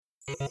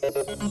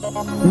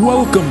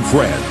Welcome,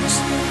 friends.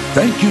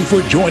 Thank you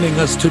for joining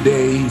us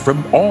today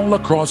from all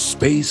across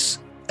space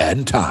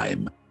and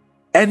time.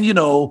 And,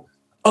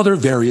 other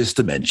various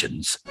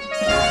dimensions.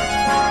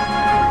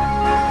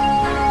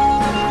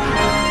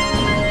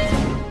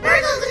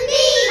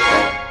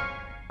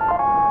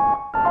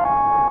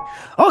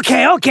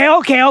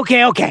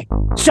 Okay.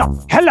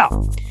 So,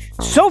 hello.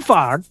 So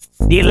far,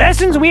 the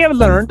lessons we have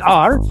learned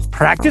are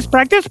practice.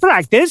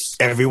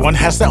 Everyone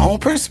has their own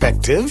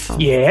perspective.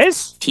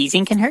 Yes.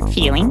 Teasing can hurt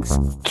feelings.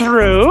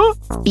 True.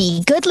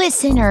 Be good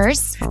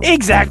listeners.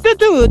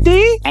 Exactitude.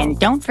 And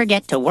don't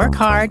forget to work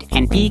hard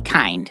and be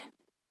kind.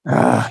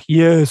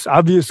 Yes,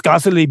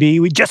 obviously, B.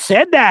 We just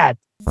said that.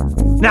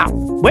 Now,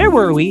 where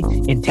were we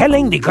in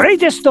telling the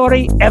greatest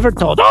story ever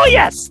told? Oh,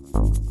 yes.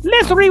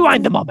 Let's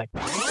rewind a moment.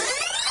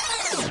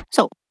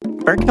 So,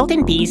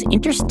 Berkelton B's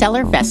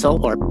interstellar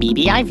vessel, or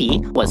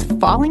BBIV, was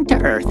falling to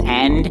Earth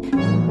and...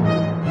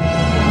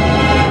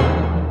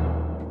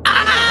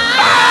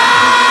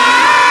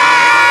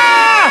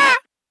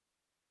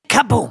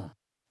 Kaboom!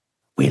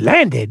 We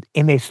landed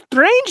in a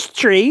strange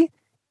tree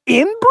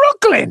in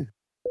Brooklyn.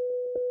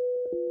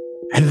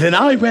 And then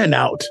I ran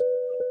out.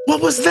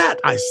 What was that?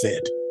 I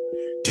said.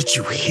 Did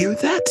you hear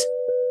that?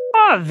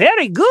 Oh,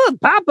 very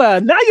good, Papa.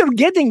 Now you're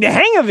getting the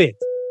hang of it.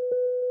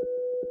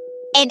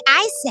 And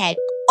I said,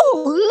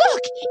 oh,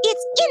 look,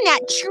 it's in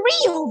that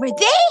tree over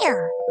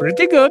there.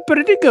 Pretty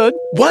good.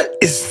 What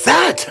is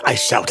that? I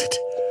shouted.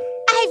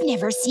 I've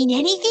never seen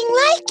anything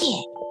like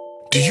it.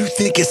 Do you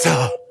think it's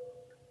a...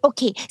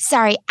 Okay,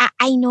 sorry,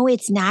 I know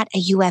it's not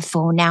a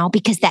UFO now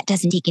because that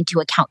doesn't take into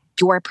account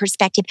your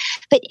perspective.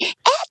 But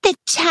at the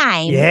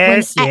time...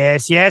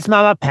 Yes,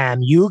 Mama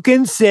Pam. You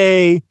can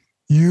say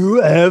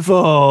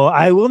UFO.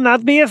 I will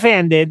not be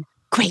offended.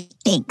 Great,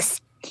 thanks.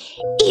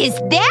 Is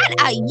that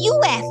a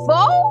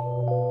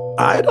UFO?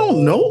 I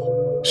don't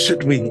know.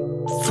 Should we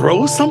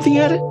throw something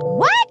at it?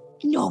 What?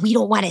 No, we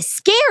don't want to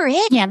scare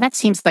it. Yeah, that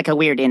seems like a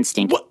weird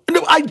instinct. What?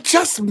 No, I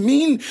just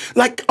mean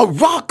like a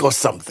rock or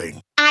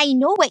something. I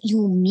know what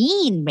you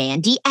mean,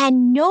 Randy,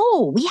 and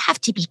no, we have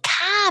to be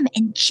calm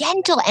and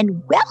gentle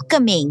and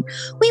welcoming.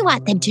 We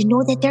want them to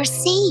know that they're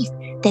safe,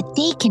 that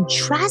they can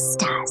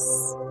trust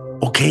us.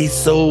 Okay,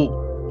 so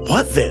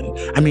what then?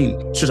 I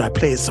mean, should I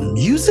play some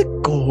music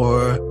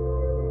or...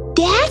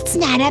 That's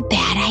not a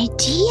bad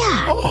idea.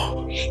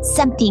 Oh.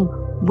 Something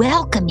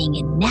welcoming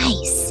and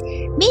nice.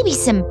 Maybe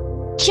some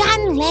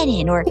John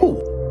Lennon or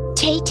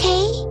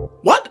Tay-Tay.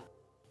 What?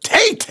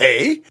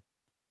 Tay-Tay?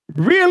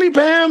 Really,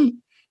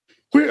 Pam?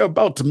 We're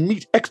about to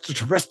meet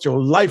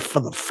extraterrestrial life for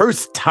the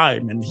first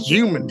time in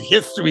human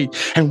history,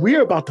 and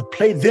we're about to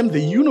play them the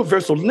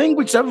universal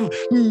language of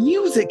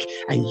music.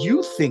 And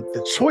you think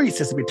the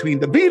choice is between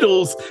the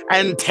Beatles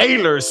and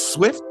Taylor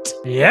Swift?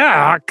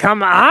 Yeah,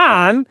 come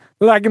on.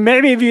 Like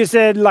maybe if you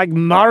said like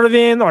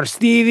Marvin or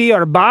Stevie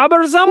or Bob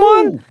or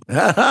someone.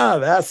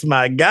 That's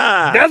my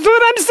guy. That's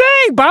what I'm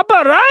saying,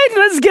 Papa, right?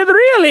 Let's get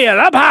real here,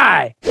 up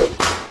high.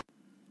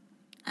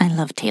 I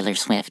love Taylor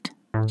Swift.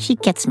 She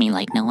gets me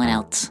like no one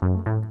else.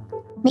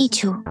 Me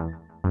too.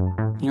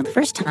 The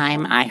first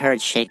time I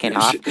heard Shake It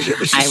Off,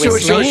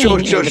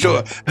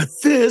 Sure. But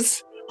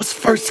this was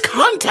first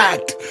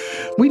contact.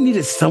 We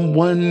needed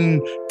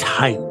someone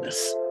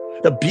timeless.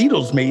 The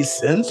Beatles made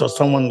sense, or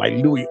someone like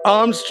Louis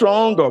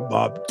Armstrong or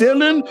Bob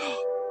Dylan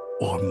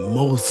or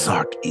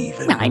Mozart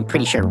even. Well, I'm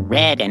pretty sure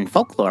Red and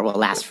Folklore will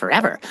last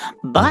forever.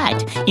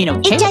 But,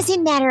 It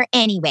doesn't matter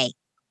anyway.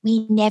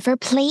 We never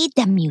played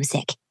the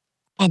music.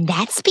 And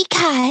that's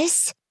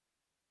because...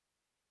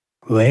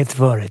 Wait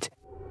for it.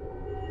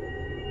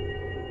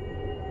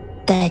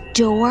 The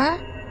door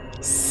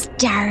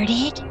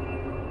started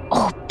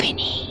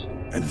opening.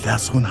 And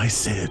that's when I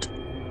said,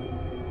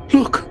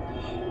 look,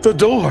 the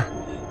door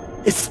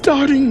is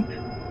starting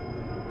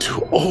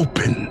to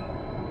open.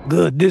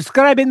 Good.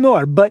 Describe it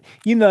more, but,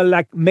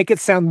 like make it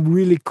sound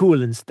really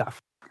cool and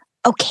stuff.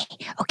 Okay.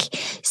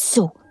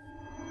 So,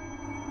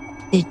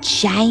 the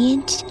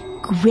giant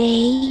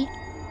gray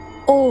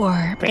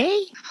orb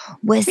Gray?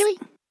 was Really?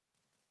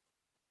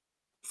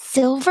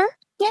 silver?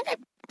 Yeah,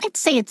 I'd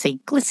say it's a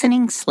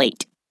glistening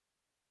slate.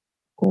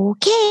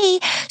 Okay,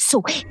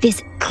 so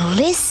this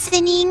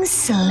glistening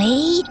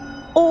slate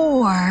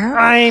orb...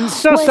 I'm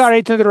so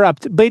sorry to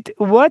interrupt, but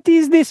what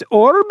is this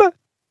orb?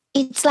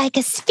 It's like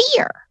a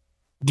sphere.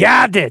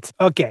 Got it.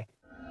 Okay.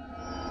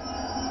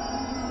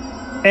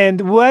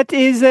 And what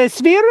is a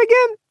sphere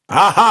again?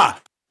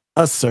 Aha!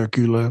 A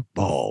circular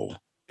ball.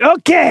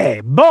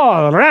 Okay,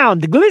 ball,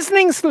 round,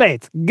 glistening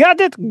slate.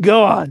 Got it?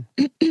 Go on.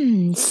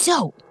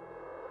 So,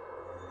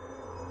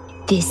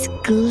 this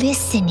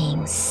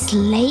glistening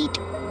slate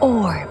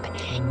orb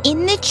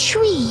in the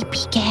tree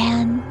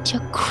began to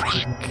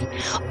crack,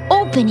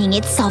 opening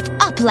itself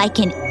up like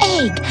an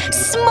egg.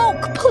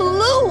 Smoke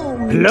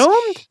plumed.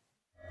 Plumed?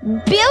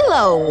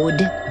 Billowed.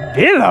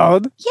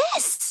 Billowed?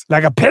 Yes.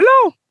 Like a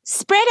pillow?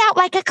 Spread out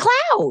like a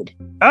cloud.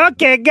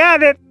 Okay,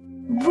 got it.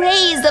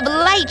 Rays of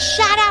light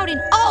shot out in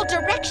all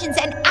directions,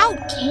 and out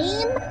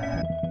came...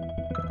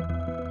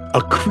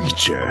 A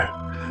creature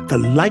the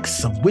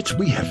likes of which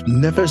we have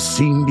never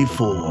seen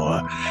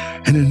before.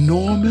 An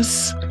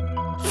enormous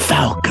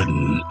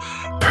falcon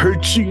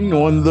perching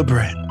on the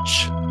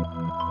branch.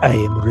 I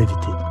am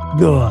riveted.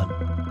 Go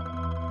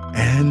on.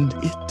 And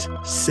it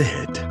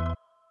said,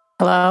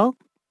 Hello?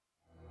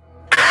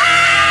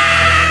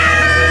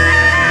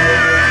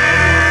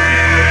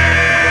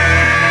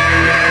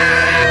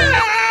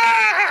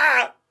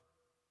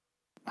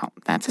 Oh,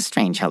 that's a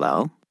strange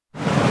hello.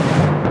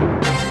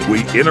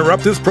 We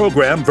interrupt this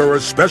program for a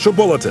special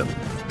bulletin.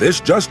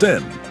 This just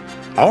in.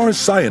 Our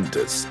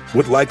scientists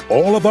would like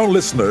all of our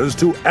listeners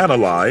to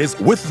analyze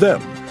with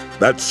them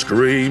that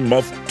scream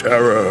of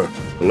terror.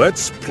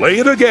 Let's play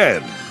it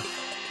again.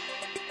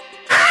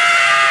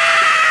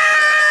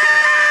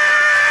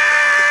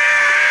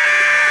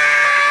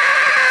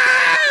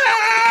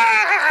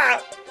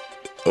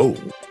 Oh,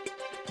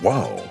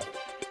 wow.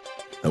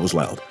 That was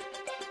loud.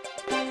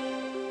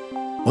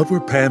 What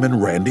were Pam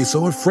and Randy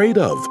so afraid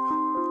of?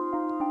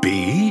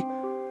 Bee?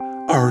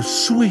 Our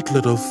sweet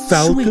little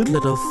falcon? Sweet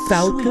little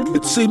falcon?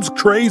 It seems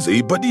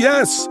crazy, but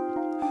yes.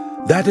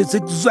 That is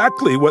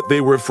exactly what they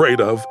were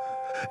afraid of.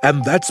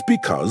 And that's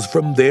because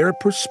from their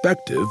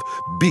perspective,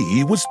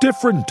 Bee was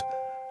different.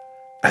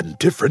 And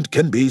different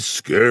can be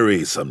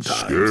scary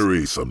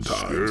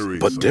sometimes.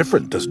 But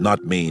different does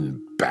not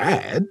mean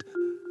bad.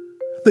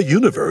 The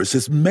universe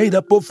is made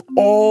up of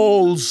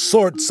all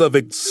sorts of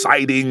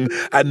exciting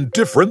and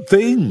different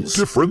things.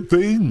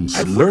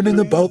 And learning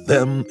about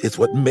them is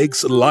what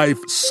makes life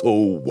so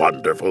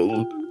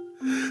wonderful.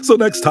 So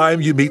next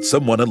time you meet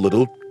someone a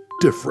little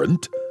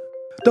different,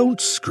 don't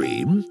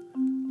scream.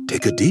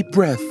 Take a deep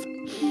breath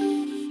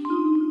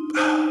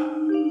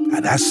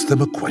and ask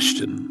them a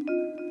question.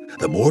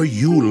 The more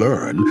you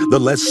learn, the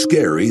less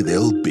scary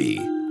they'll be.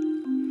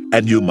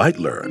 And you might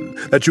learn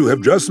that you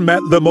have just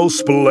met the most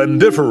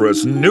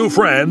splendiferous new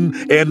friend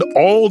in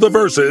all the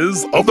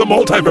verses of the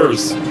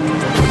multiverse.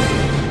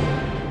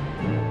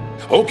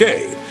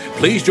 Okay,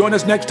 please join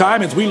us next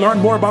time as we learn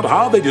more about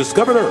how they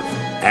discovered Earth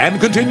and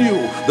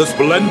continue the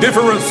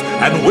splendiferous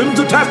and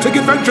whimsitastic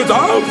adventures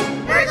of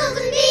Bertles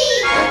and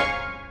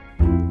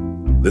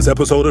Bee! This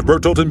episode of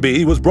Bertolt &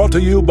 Bee was brought to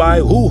you by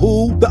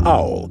Hoo-Hoo the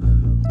Owl,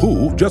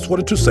 who just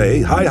wanted to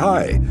say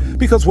hi,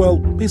 because,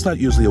 well, he's not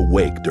usually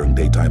awake during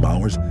daytime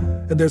hours,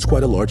 and there's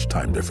quite a large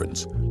time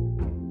difference.